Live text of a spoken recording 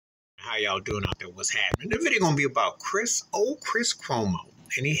How y'all doing out there? What's happening? The video gonna be about Chris Cuomo,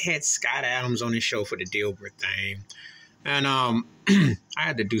 and he had Scott Adams on his show for the Dilbert thing, and I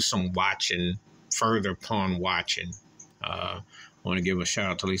had to do some watching, further upon watching. I want to give a shout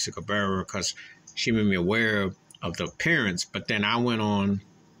out to Lisa Cabrera because she made me aware of the appearance, but then I went on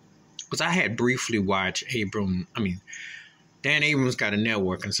because I had briefly watched Dan Abrams got a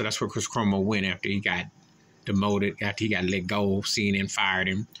network, and so that's where Chris Cuomo went after he got demoted, after he got let go. CNN fired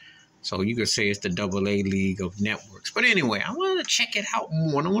him. So you could say it's the AA league of networks. But anyway, I wanted to check it out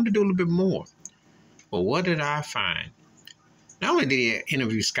more, and I wanted to do a little bit more. But what did I find? Not only did he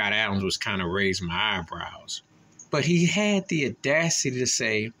interview Scott Adams, which kind of raised my eyebrows, but he had the audacity to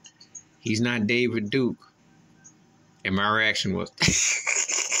say he's not David Duke. And my reaction was,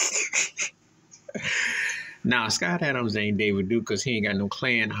 nah, Scott Adams ain't David Duke because he ain't got no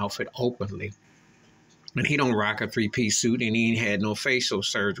Klan outfit openly. And he don't rock a three-piece suit, and he ain't had no facial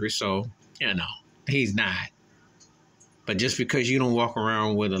surgery, so, he's not. But just because you don't walk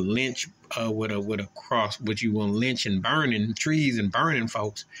around with a lynch, with a cross, which you want lynch and burning trees and burning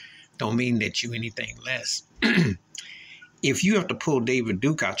folks, don't mean that you anything less. If you have to pull David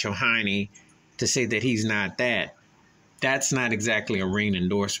Duke out your hiney to say that he's not that, that's not exactly a ring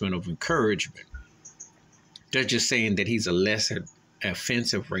endorsement of encouragement. They're just saying that he's a less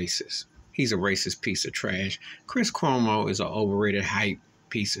offensive racist. He's a racist piece of trash. Chris Cuomo is an overrated hype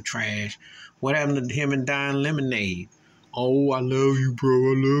piece of trash. What happened to him and Don Lemonade? Oh, I love you, bro.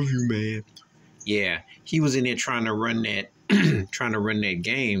 I love you, man. Yeah, he was in there trying to run that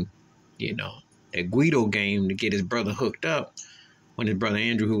game, that Guido game to get his brother hooked up when his brother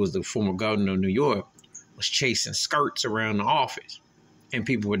Andrew, who was the former governor of New York, was chasing skirts around the office. And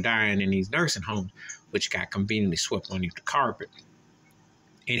people were dying in these nursing homes, which got conveniently swept underneath the carpet.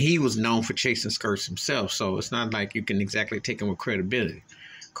 And he was known for chasing skirts himself, so it's not like you can exactly take him with credibility.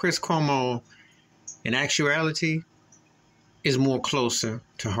 Chris Cuomo, in actuality, is more closer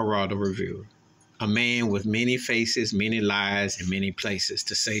to Geraldo Rivera, a man with many faces, many lies, and many places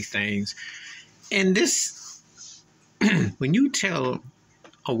to say things. And this, when you tell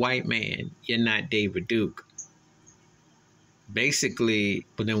a white man you're not David Duke, basically,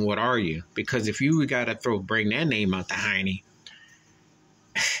 but then what are you? Because if you got to bring that name out the hiney,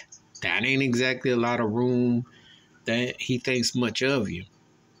 that ain't exactly a lot of room that he thinks much of you.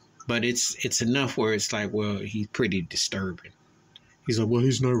 But it's enough where it's like, well, he's pretty disturbing. He's like, well,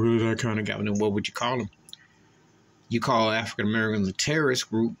 he's not really that kind of guy. Then what would you call him? You call African Americans a terrorist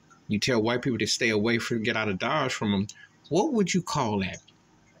group. You tell white people to stay away from, get out of Dodge from them. What would you call that?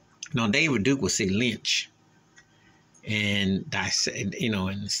 Now, David Duke would say lynch and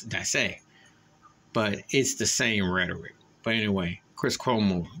dissect. But it's the same rhetoric. But anyway, Chris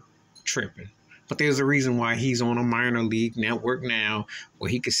Cuomo tripping. But there's a reason why he's on a minor league network now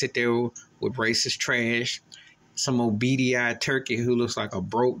where he could sit there with racist trash, some old beady-eyed turkey who looks like a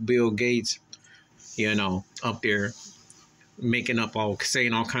broke Bill Gates, up there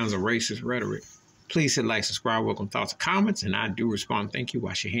saying all kinds of racist rhetoric. Please hit like, subscribe, welcome thoughts and comments, and I do respond. Thank you.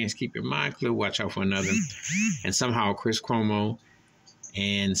 Wash your hands, keep your mind clear, watch out for another. And somehow Chris Cuomo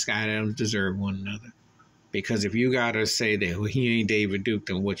and Scott Adams deserve one another. Because if you got to say that he ain't David Duke,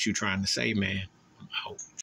 then what you trying to say, man? I'm out.